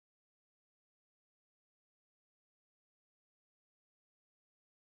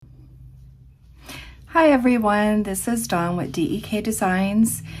Hi everyone, this is Dawn with DEK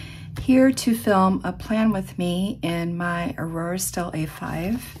Designs, here to film a plan with me in my Aurora Stell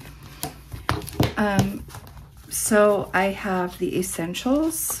A5. So I have the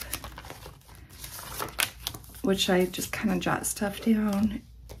essentials, which I just kind of jot stuff down,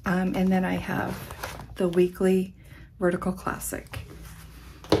 and then I have the weekly Vertical Classic.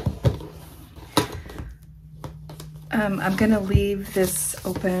 I'm gonna leave this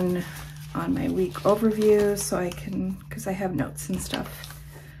open on my week overview so I can, because I have notes and stuff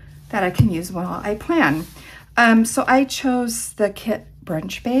that I can use while I plan. So I chose the kit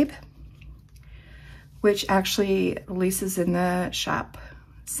Brunch Babe, which actually releases in the shop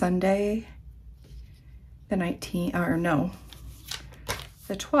Sunday the 19th, or no,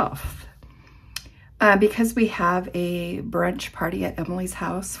 the 12th. Because we have a brunch party at Emily's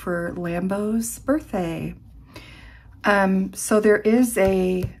house for Lambo's birthday. So there is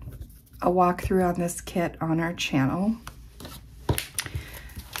a walkthrough on this kit on our channel.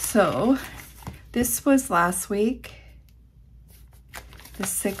 So this was last week, the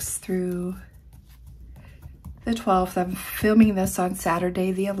 6th through the 12th. I'm filming this on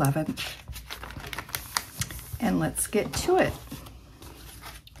Saturday the 11th. And let's get to it.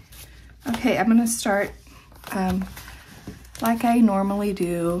 Okay, I'm gonna start like I normally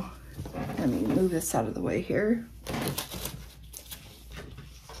do. Let me move this out of the way here.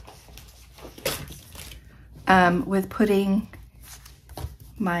 With putting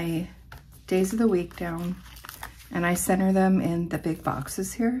my days of the week down, and I center them in the big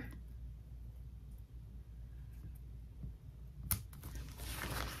boxes here.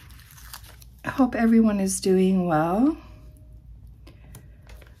 I hope everyone is doing well.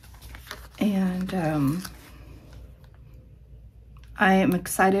 And I am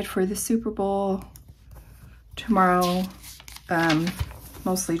excited for the Super Bowl tomorrow,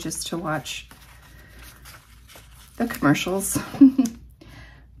 mostly just to watch the commercials.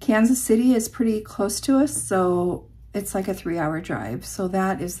 Kansas City is pretty close to us, so it's like a 3-hour drive. So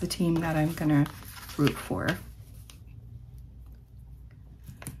that is the team that I'm gonna root for.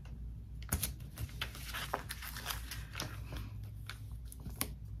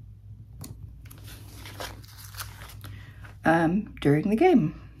 During the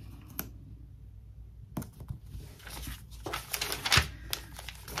game.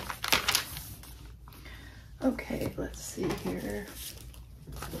 Okay, let's see here.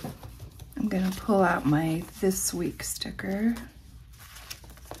 I'm gonna pull out my This Week sticker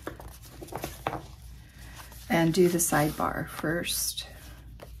and do the sidebar first.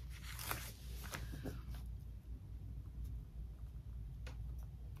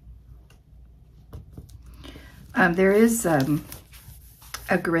 There is a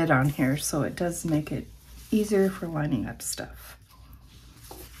grid on here, so it does make it easier for lining up stuff.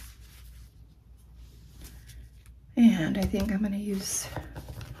 And I think I'm going to use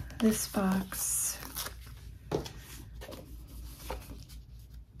this box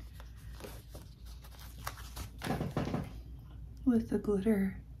with the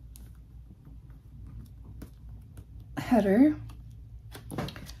glitter header.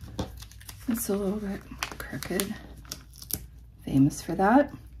 It's a little bit crooked, famous for that.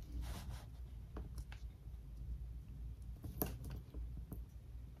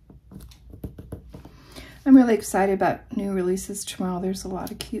 I'm really excited about new releases tomorrow. There's a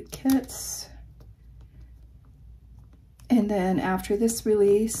lot of cute kits. And then after this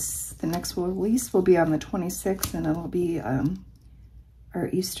release, the next release will be on the 26th, and it'll be our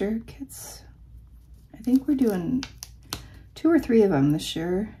Easter kits. I think we're doing 2 or 3 of them this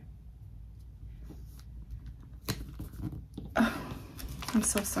year. Oh, I'm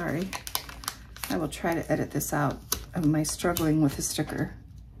so sorry. I will try to edit this out of my struggling with the sticker.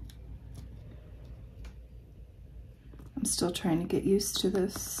 I'm still trying to get used to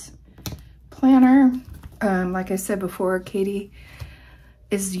this planner. Like I said before, Katie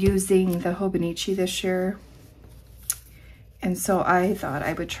is using the Hobonichi this year. And so I thought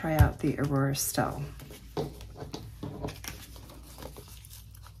I would try out the Aurora Stell.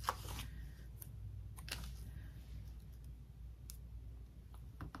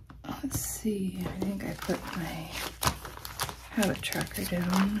 Let's see, I think I put my habit tracker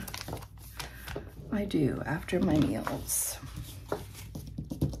down. I do after my meals.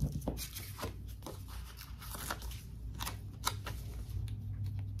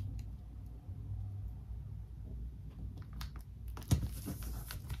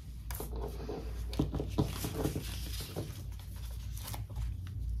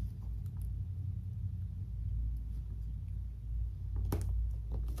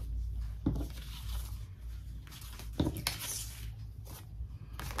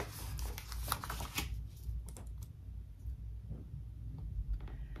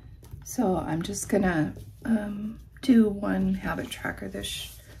 So I'm just gonna do one habit tracker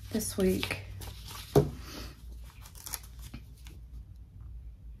this week.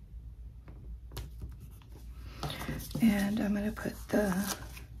 And I'm gonna put the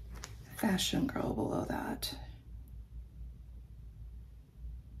Fashion Girl below that.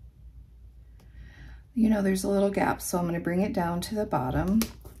 You know, there's a little gap, so I'm gonna bring it down to the bottom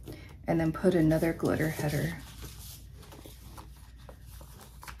and then put another glitter header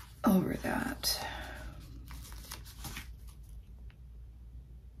over that.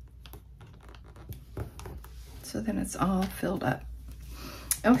 So then it's all filled up.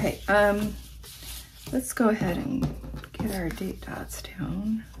 Okay, let's go ahead and get our date dots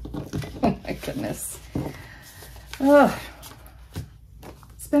down. Oh my goodness. Oh,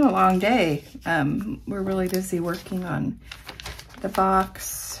 it's been a long day. We're really busy working on the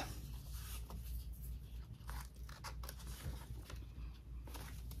box.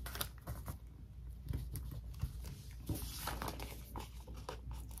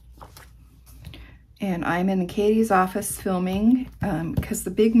 And I'm in Katie's office filming because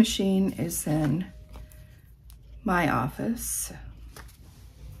the big machine is in my office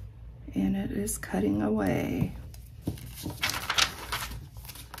and it is cutting away.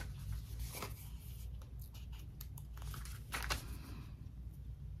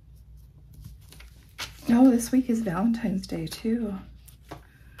 Oh, this week is Valentine's Day too.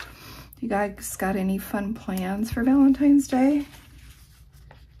 You guys got any fun plans for Valentine's Day?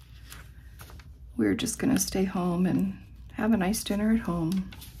 We're just gonna stay home and have a nice dinner at home.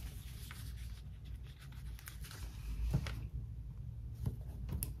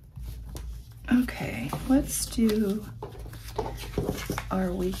 Okay, let's do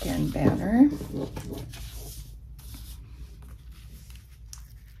our weekend banner.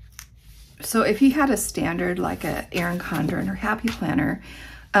 So if you had a standard like a Erin Condren or Happy Planner,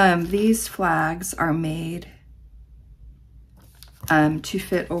 these flags are made to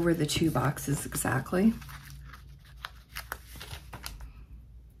fit over the two boxes exactly.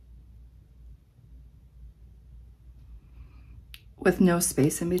 With no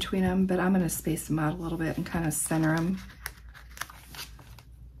space in between them, but I'm going to space them out a little bit and kind of center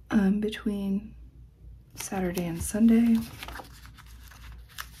them between Saturday and Sunday.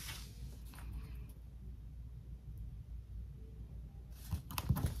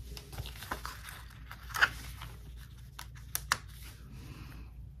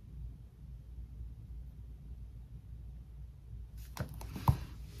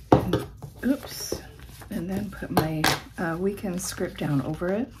 Oops, and then put my weekend script down over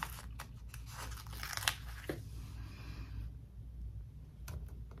it.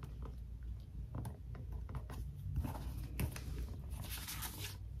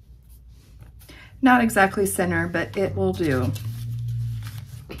 Not exactly center, but it will do.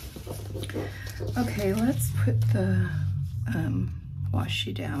 Okay, let's put the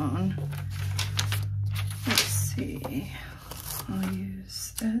washi down. Let's see, I'll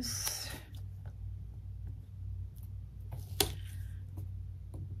use this.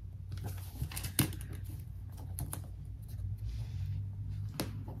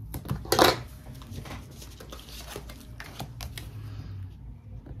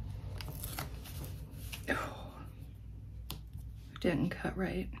 Didn't cut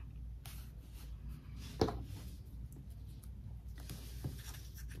right.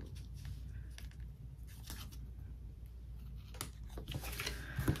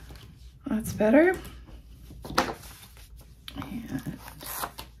 That's better. And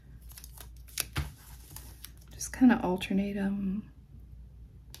just kind of alternate them.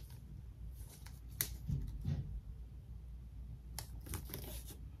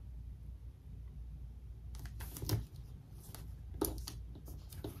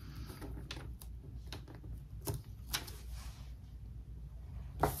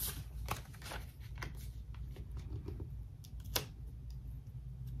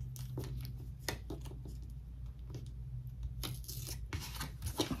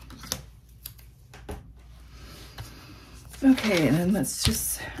 Okay, and then let's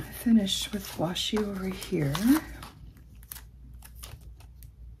just finish with washi over here.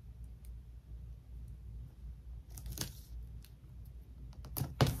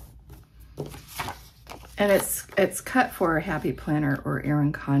 And it's cut for a Happy Planner or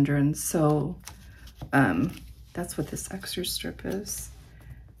Erin Condren, so that's what this extra strip is.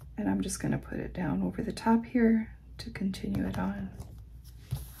 And I'm just gonna put it down over the top here to continue it on.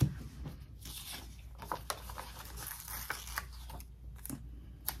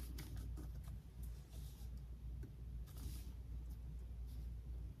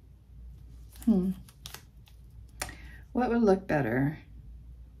 What would look better?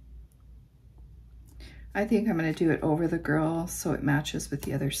 I think I'm going to do it over the girl so it matches with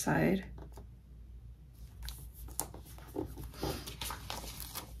the other side.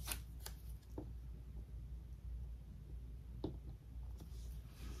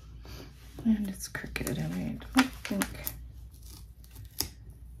 And it's crooked, I don't think.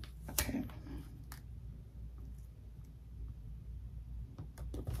 Okay.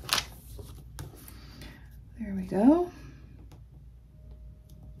 There we go.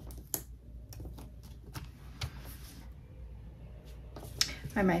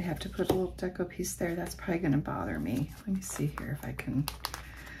 I might have to put a little deco piece there. That's probably going to bother me. Let me see here if I can.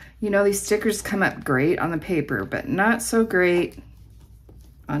 You know, these stickers come up great on the paper, but not so great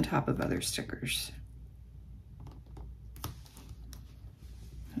on top of other stickers.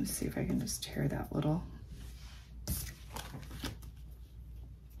 Let's see if I can just tear that little.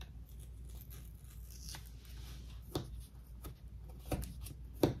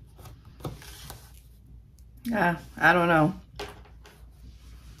 Yeah, I don't know.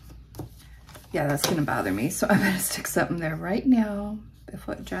 Yeah, that's gonna bother me. So I'm gonna stick something there right now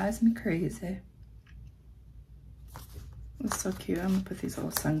before it drives me crazy. It's so cute. I'm gonna put these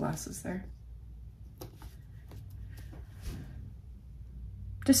little sunglasses there.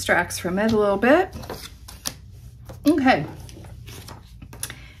 Distracts from it a little bit. Okay.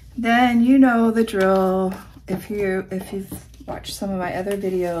 Then you know the drill. If you've watched some of my other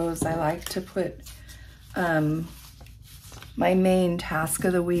videos, I like to put my main task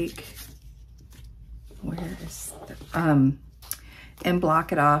of the week. Where is the, and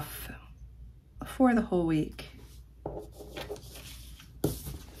block it off for the whole week.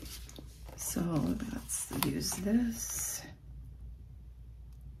 So let's use this.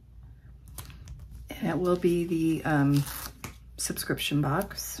 And it will be the subscription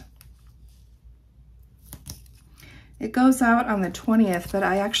box. It goes out on the 20th, but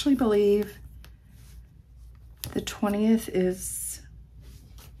I actually believe the 20th is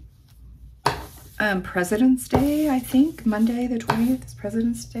President's Day, I think. Monday the 20th is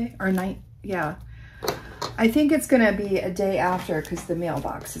President's Day, or night, yeah. I think it's gonna be a day after because the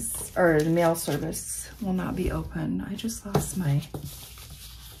mailboxes, or the mail service will not be open. I just lost my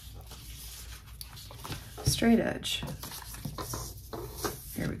straight edge.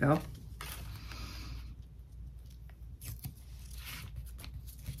 Here we go.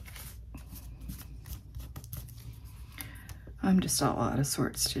 I'm just all out of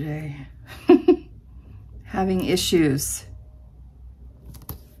sorts today. Having issues.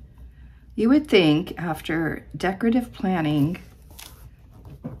 You would think after decorative planning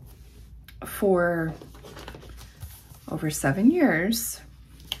for over 7 years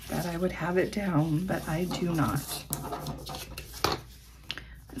that I would have it down, but I do not.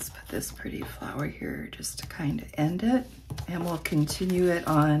 Let's put this pretty flower here just to kind of end it, and we'll continue it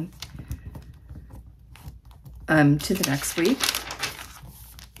on to the next week.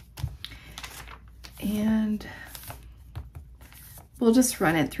 And we'll just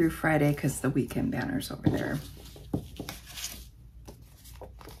run it through Friday because the weekend banner's over there.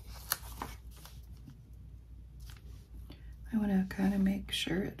 I want to kind of make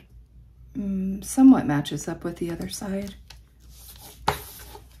sure it somewhat matches up with the other side.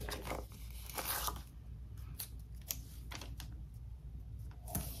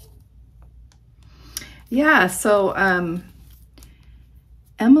 Yeah, so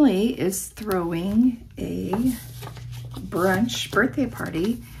Emily is throwing a brunch birthday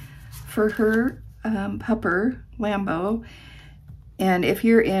party for her pupper, Lambo. And if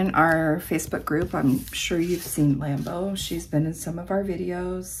you're in our Facebook group, I'm sure you've seen Lambo. She's been in some of our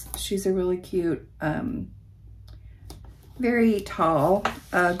videos. She's a really cute, very tall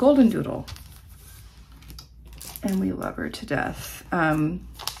golden doodle. And we love her to death.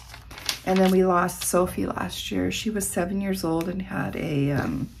 And then we lost Sophie last year. She was 7 years old and had a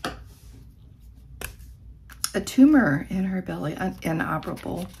tumor in her belly, an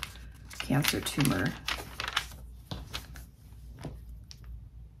inoperable cancer tumor.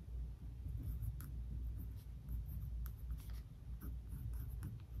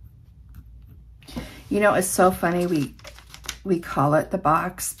 You know, it's so funny. We call it the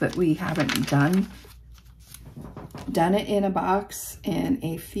box, but we haven't done it in a box in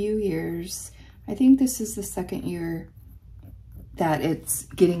a few years. I think this is the second year that it's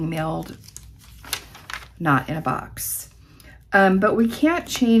getting mailed not in a box. But we can't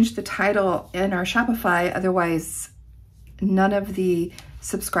change the title in our Shopify, otherwise none of the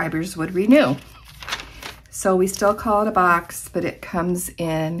subscribers would renew. So we still call it a box, but it comes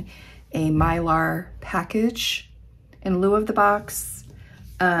in a Mylar package in lieu of the box,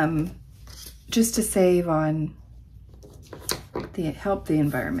 just to save on help the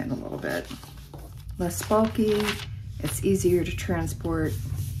environment a little bit. less bulky, it's easier to transport.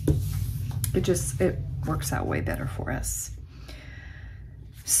 It works out way better for us.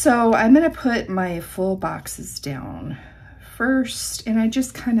 So I'm gonna put my full boxes down first, and I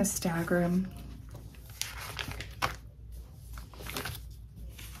just kind of stagger them.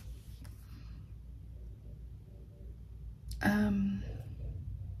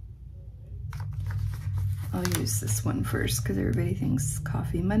 I'll use this one first because everybody thinks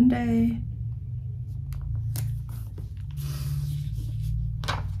Coffee Monday.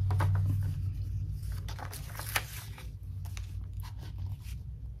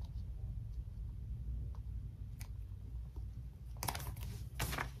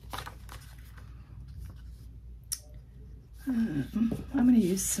 I'm gonna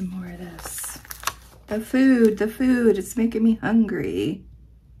use some more of this. The food, it's making me hungry.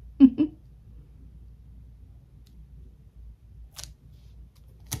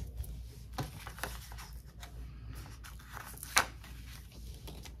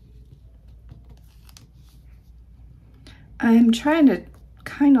 I'm trying to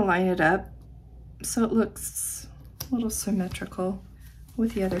kind of line it up so it looks a little symmetrical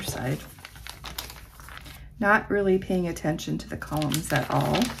with the other side. Not really paying attention to the columns at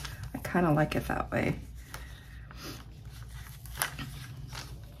all. I kind of like it that way.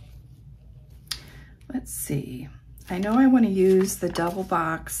 Let's see. I know I want to use the double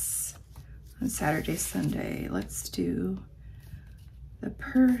box on Saturday, Sunday. Let's do the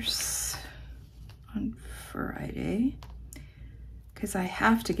purse on Friday because I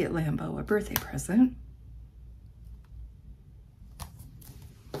have to get Lambo a birthday present.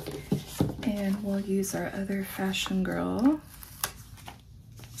 And we'll use our other fashion girl.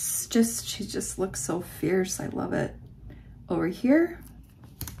 She just looks so fierce. I love it. Over here.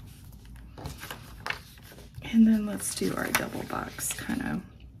 And then let's do our double box kind of.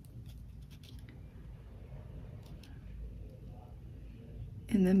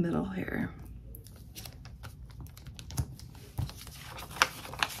 In the middle here.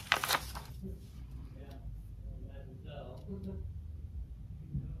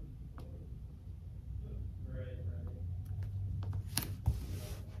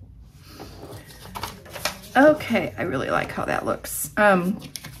 Okay, I really like how that looks.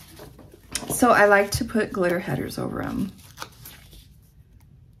 So I like to put glitter headers over them.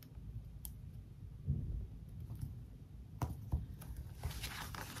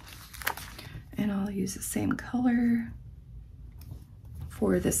 And I'll use the same color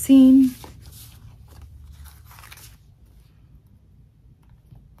for the scene.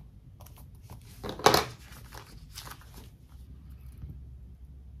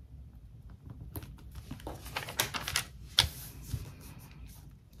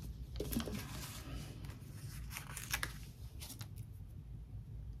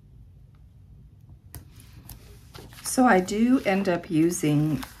 So I do end up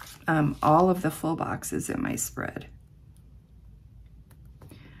using all of the full boxes in my spread,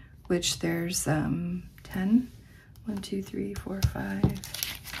 which there's 10, 1, 2, 3, 4, 5,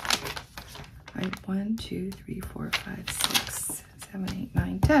 right, 1, 2, 3, 4, 5, 6, 7, 8,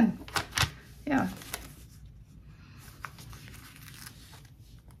 9, 10. Yeah.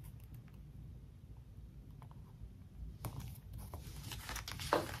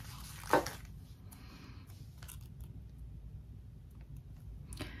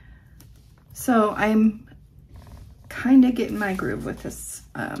 So I'm kind of getting my groove with this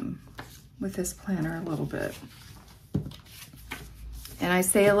planner a little bit. And I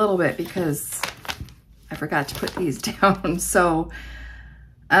say a little bit because I forgot to put these down. So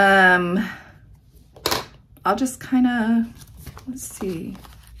I'll just kind of, let's see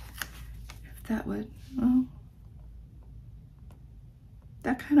if that would, oh,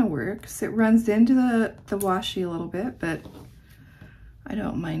 that kind of works. It runs into the washi a little bit, but I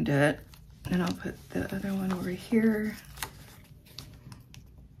don't mind it. And I'll put the other one over here.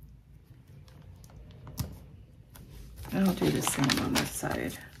 And I'll do the same on this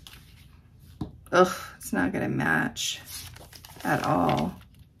side. Ugh, it's not gonna match at all.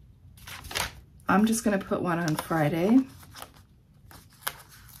 I'm just gonna put one on Friday.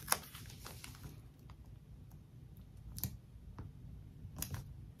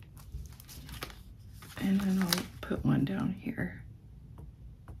 And then I'll put one down here.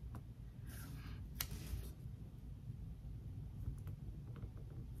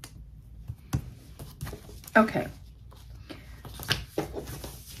 Okay.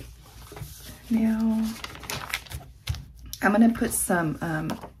 Now, I'm going to put some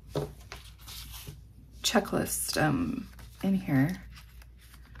checklist in here.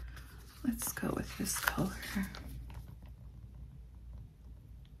 Let's go with this color.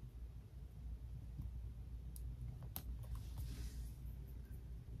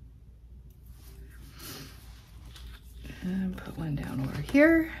 put one down over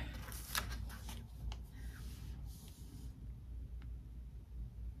here.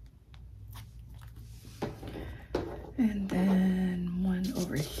 And then one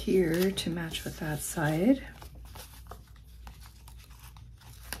over here to match with that side.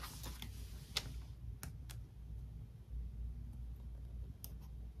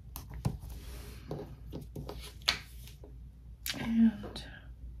 And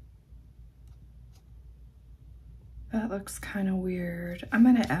that looks kind of weird. I'm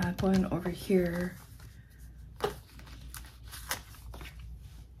gonna add one over here.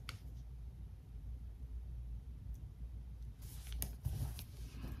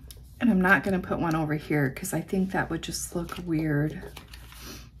 And I'm not gonna put one over here because I think that would just look weird.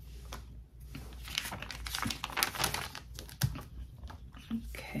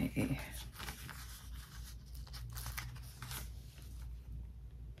 Okay.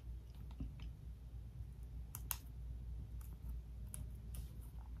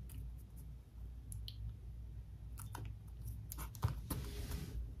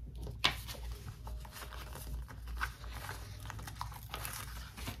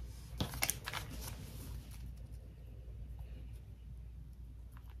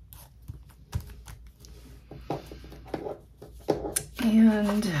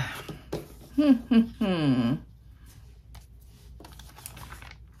 And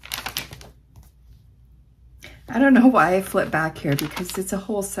I don't know why I flip back here because it's a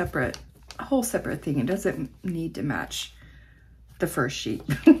whole separate thing. It doesn't need to match the first sheet.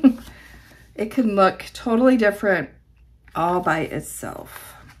 It can look totally different all by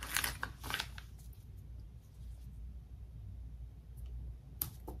itself.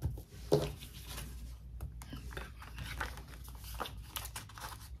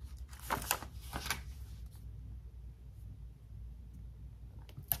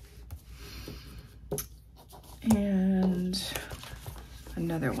 And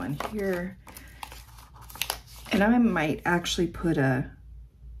another one here. And I might actually put a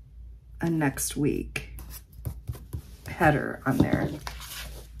next week header on there.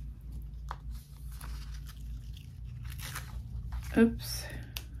 Oops.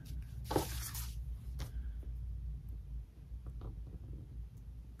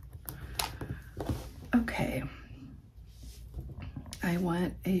 Okay. I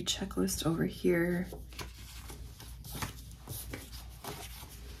want a checklist over here.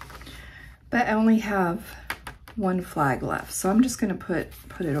 But I only have one flag left, so I'm just gonna put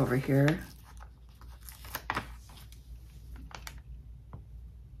it over here.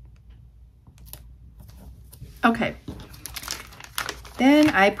 Okay. Then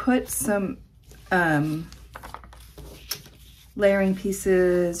I put some layering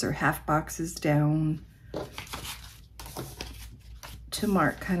pieces or half boxes down to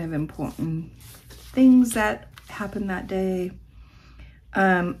mark kind of important things that happened that day.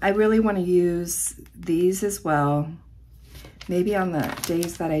 I really want to use these as well. Maybe on the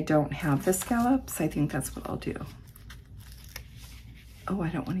days that I don't have the scallops, I think that's what I'll do. Oh, I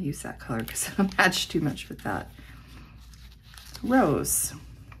don't want to use that color because it'll match too much with that. Rose.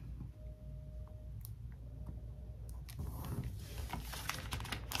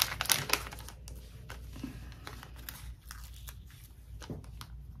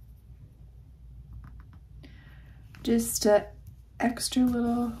 Just an extra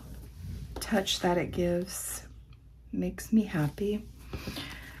little touch that it gives makes me happy.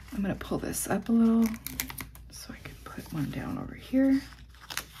 I'm gonna pull this up a little so I can put one down over here.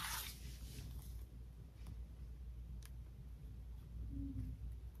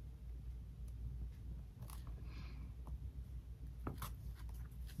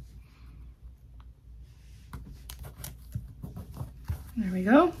 There we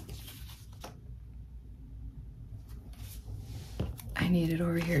go. I need it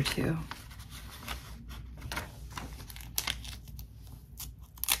over here too.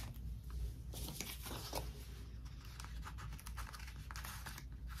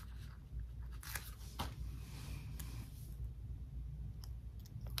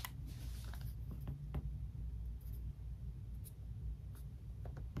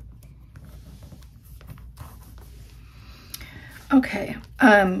 Okay,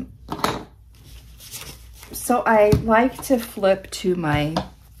 so I like to flip to my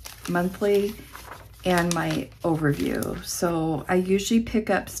monthly and my overview. So I usually pick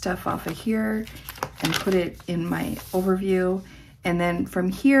up stuff off of here and put it in my overview. And then from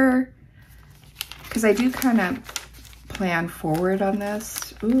here, because I do kind of plan forward on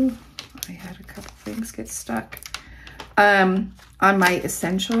this. Ooh, I had a couple things get stuck. On my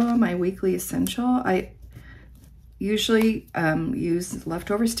essential, my weekly essential, I usually use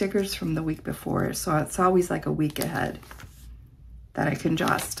leftover stickers from the week before, so it's always like a week ahead. that I can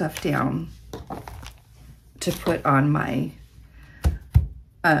jot stuff down to put on my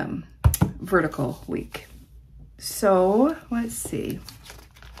vertical week. So let's see.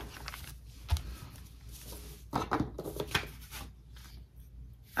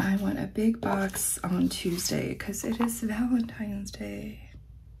 I want a big box on Tuesday because it is Valentine's Day.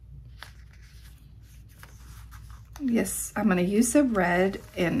 Yes, I'm gonna use the red,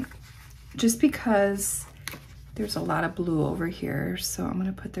 and just because there's a lot of blue over here, so I'm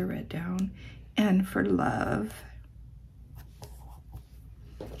gonna put the red down. And for love.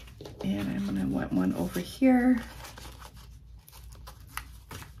 And I'm gonna want one over here.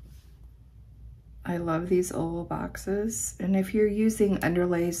 I love these oval boxes. And if you're using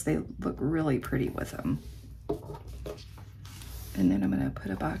underlays, they look really pretty with them. And then I'm gonna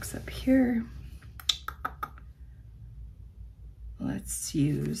put a box up here. Let's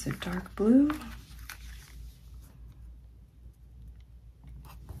use a dark blue.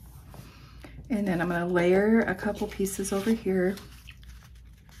 And then I'm gonna layer a couple pieces over here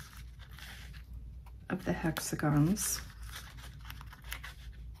of the hexagons.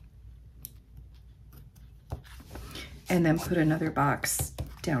 And then put another box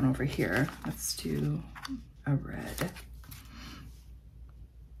down over here. Let's do a red.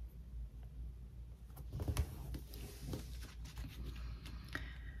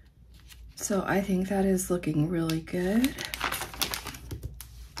 So I think that is looking really good.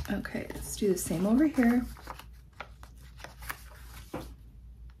 Okay, let's do the same over here.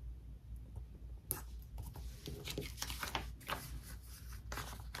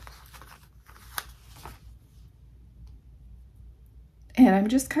 And I'm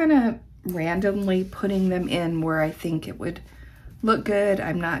just kind of randomly putting them in where I think it would look good.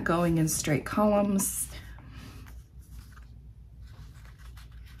 I'm not going in straight columns.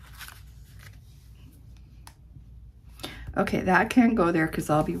 Okay, that can't go there because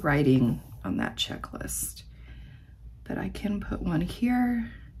I'll be writing on that checklist. But I can put one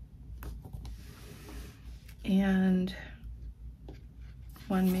here and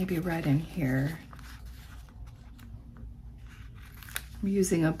one maybe right in here. I'm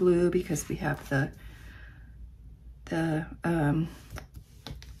using a blue because we have the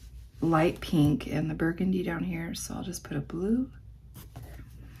light pink and the burgundy down here, so I'll just put a blue.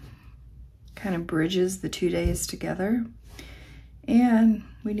 Kind of bridges the 2 days together. And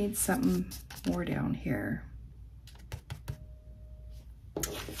we need something more down here.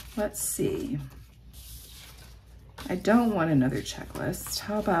 Let's see. I don't want another checklist.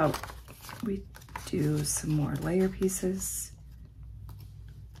 How about we do some more layer pieces?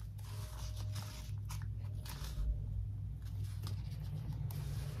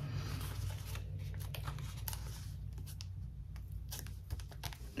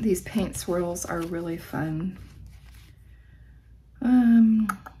 These paint swirls are really fun.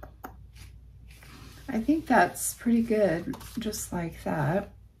 I think that's pretty good, just like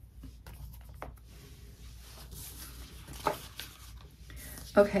that.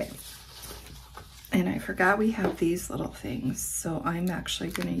 Okay, and I forgot we have these little things, so I'm actually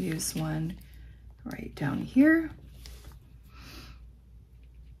going to use one right down here.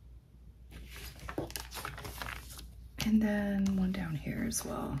 And then one down here as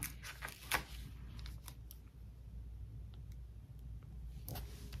well.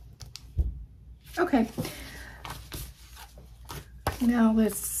 Okay, now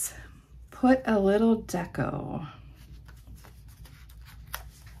let's put a little deco.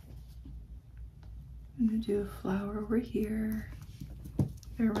 I'm gonna do a flower over here.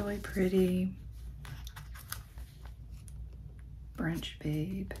 They're really pretty. Brunch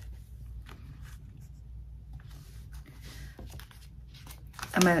Babe.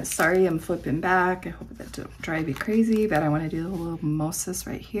 Sorry, I'm flipping back. I hope that don't drive you crazy, but I want to do a little mimosas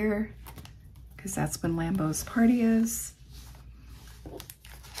right here because that's when Lambo's party is.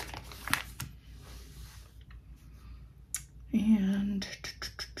 And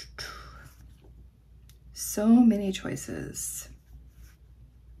so many choices.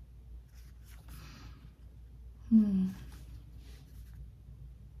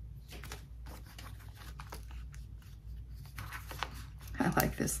 I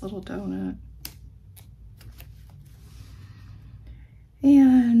like this little donut.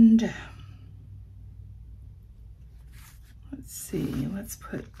 And let's see, let's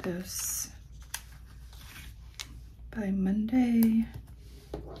put this by Monday.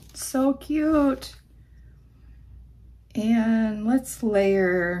 So cute. And let's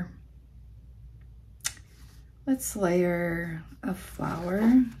layer a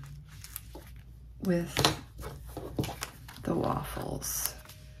flower with the waffles.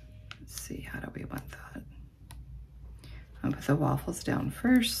 Let's see, how do we want that? I'll put the waffles down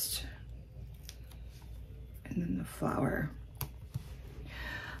first, and then the flour.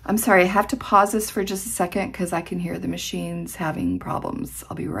 I'm sorry, I have to pause this for just a second because I can hear the machines having problems.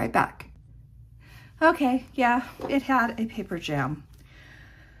 I'll be right back. Okay, yeah, it had a paper jam.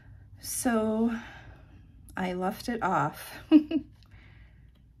 So I left it off. Do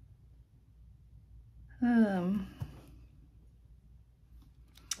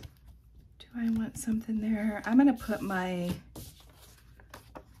I want something there? I'm gonna put my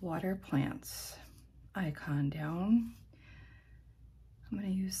water plants icon down. I'm gonna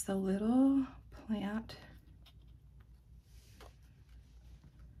use the little plant.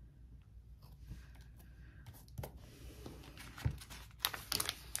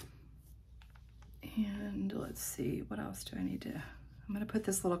 And let's see, what else do I need to, I'm gonna put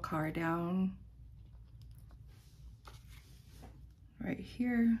this little car down right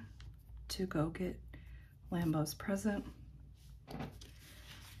here to go get Lambo's present.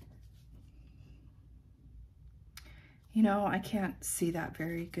 You know, I can't see that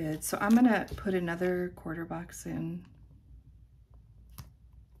very good, so I'm gonna put another quarter box in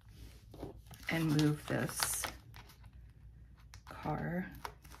and move this car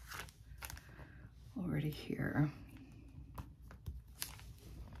over to here.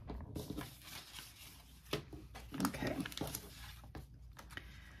 Okay.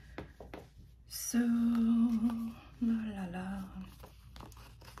 So, la la la.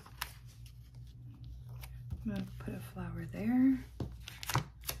 I'm gonna put a flower there.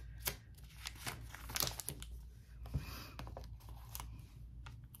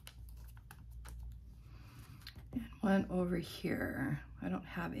 And one over here. I don't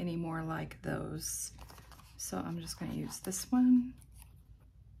have any more like those, so I'm just gonna use this one.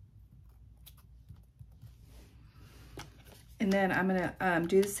 And then I'm gonna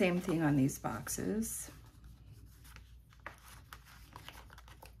do the same thing on these boxes.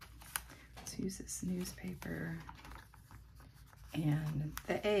 Let's use this newspaper and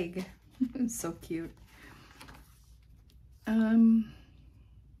the egg. It's so cute.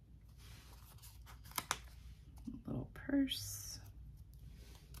 Little purse.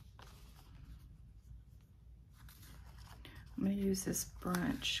 I'm gonna use this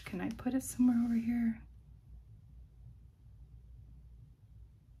brunch. Can I put it somewhere over here?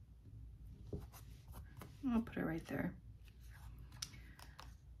 I'll put it right there.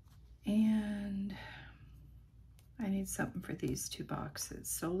 And I need something for these two boxes.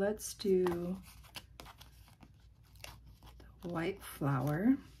 So let's do the white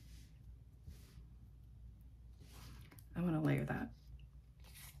flour. I'm gonna layer that.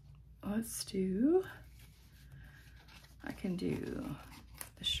 Let's do, I can do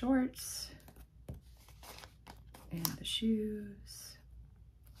the shorts and the shoes.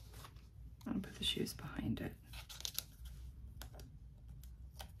 I'm gonna put the shoes behind it.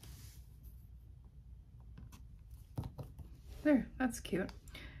 There, that's cute.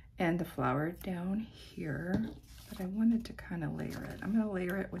 And the flour down here, but I wanted to kind of layer it. I'm gonna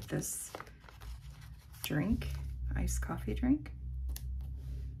layer it with this drink, iced coffee drink.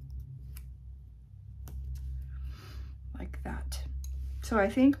 Like that. So I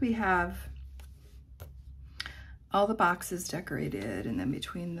think we have all the boxes decorated, and then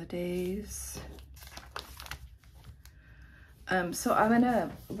between the days. So I'm gonna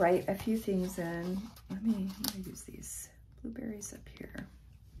write a few things in. Let me use these blueberries up here.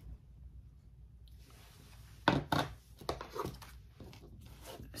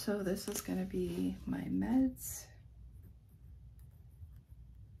 So this is gonna be my meds.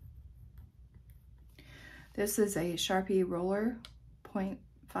 This is a Sharpie Roller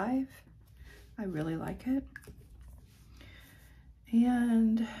 0.5. I really like it.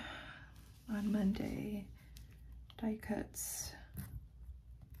 And on Monday, die cuts.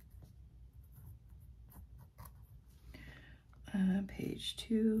 Page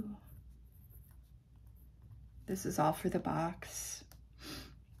 2. This is all for the box.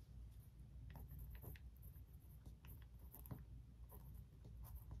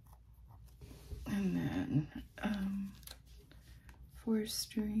 And then Forest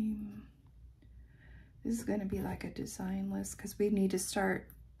Stream. This is going to be like a design list because we need to start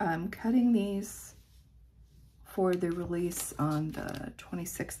cutting these for the release on the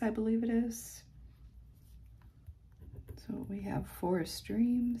 26th, I believe it is. So we have Forest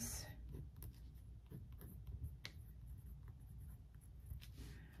Dreams.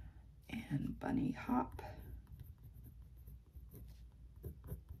 And Bunny Hop.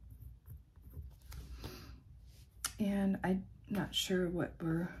 And I'm not sure what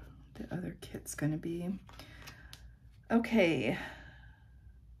the other kit's gonna be. Okay,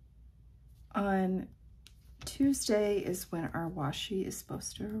 on Tuesday is when our washi is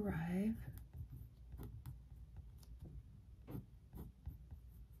supposed to arrive.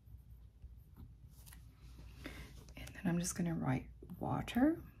 And then I'm just gonna write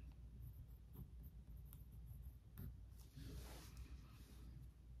water.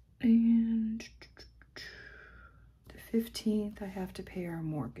 And the 15th, I have to pay our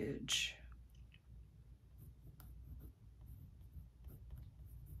mortgage.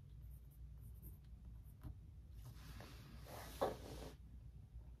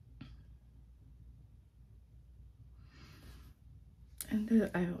 And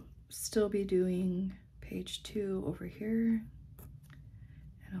then I'll still be doing page 2 over here.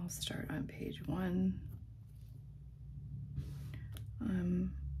 And I'll start on page 1.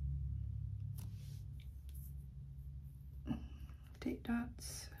 Date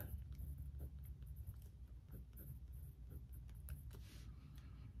dots.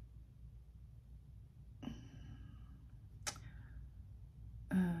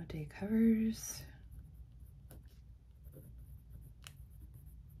 Day covers.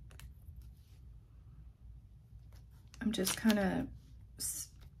 I'm just kind of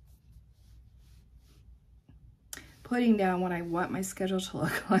putting down what I want my schedule to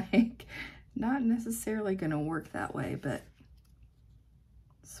look like. Not necessarily going to work that way, but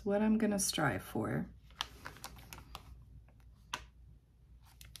it's what I'm going to strive for.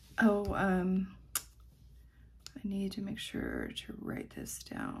 Oh, I need to make sure to write this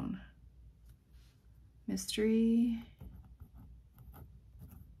down. Mystery.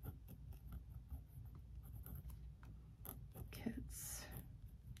 Kits.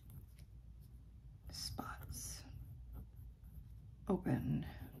 Spots. Open.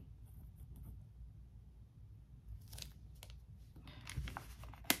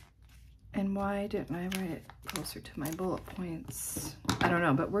 And why didn't I write it closer to my bullet points? I don't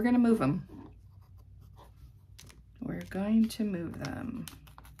know, but we're going to move them. We're going to move them.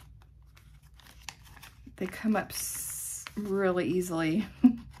 They come up really easily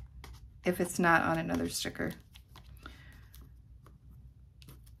if it's not on another sticker.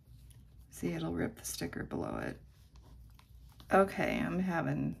 See, it'll rip the sticker below it. Okay, I'm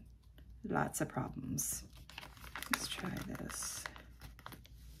having lots of problems. Let's try this.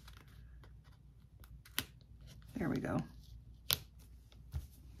 There we go.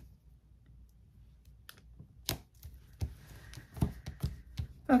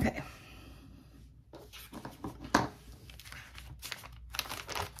 Okay.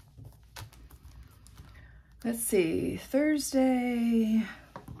 Let's see, Thursday.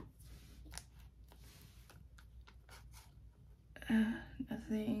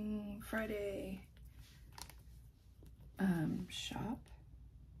 Nothing. Friday. Shop.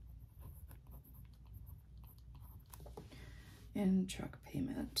 And truck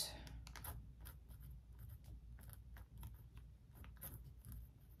payment.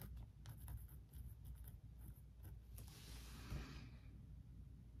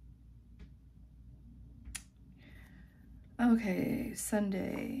 Okay,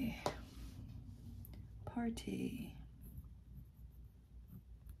 Sunday. Party.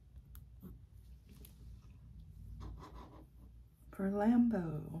 For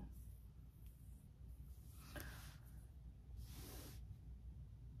Lambo.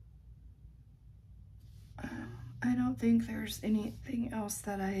 I don't think there's anything else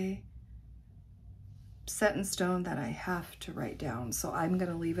that I set in stone that I have to write down. So I'm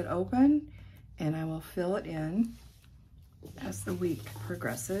going to leave it open and I will fill it in as the week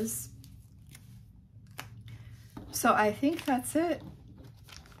progresses. So I think that's it.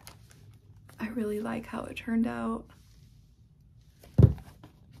 I really like how it turned out.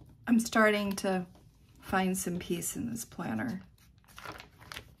 I'm starting to find some peace in this planner.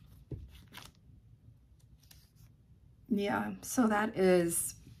 Yeah, so that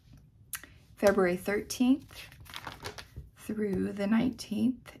is February 13th through the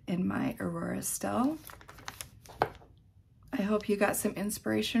 19th in my Aurora Stell. I hope you got some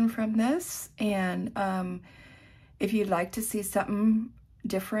inspiration from this, and if you'd like to see something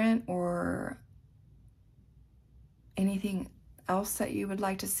different or anything else that you would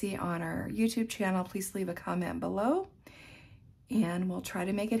like to see on our YouTube channel, please leave a comment below and we'll try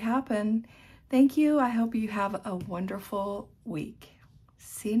to make it happen. Thank you. I hope you have a wonderful week.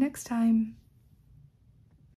 See you next time.